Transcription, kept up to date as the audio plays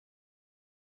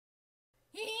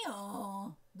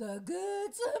Hee-haw, the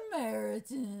Good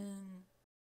Samaritan.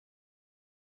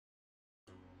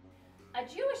 A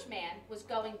Jewish man was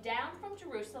going down from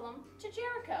Jerusalem to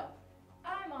Jericho.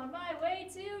 I'm on my way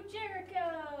to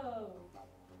Jericho.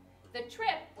 The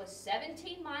trip was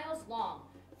 17 miles long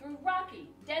through rocky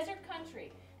desert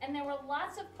country, and there were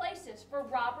lots of places for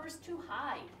robbers to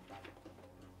hide.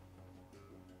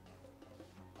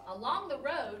 Along the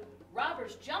road,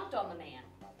 robbers jumped on the man.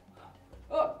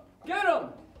 Oh, get him!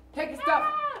 Take his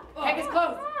stuff! Take his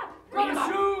clothes! Grab his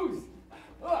shoes!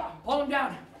 Hold him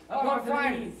down! I'm going for the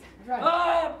knees!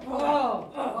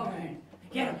 Oh, man.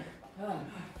 Get him! Man,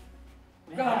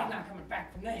 he's not coming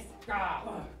back from this.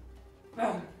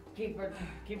 Keep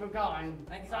her going.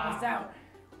 Like he's almost out.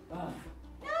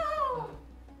 No!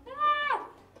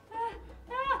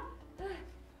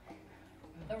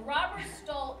 The robbers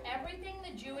stole everything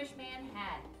the Jewish man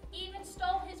had, even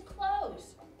stole his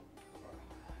clothes.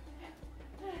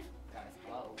 Got his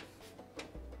clothes.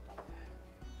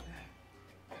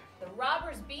 The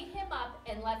robbers beat him up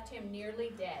and left him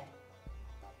nearly dead.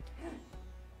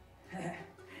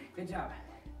 Good job.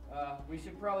 We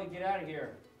should probably get out of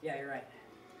here. Yeah, you're right.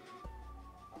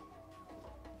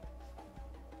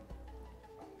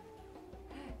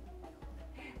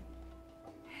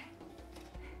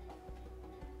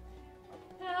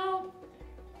 Help!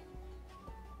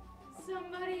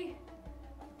 Somebody!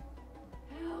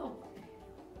 Help!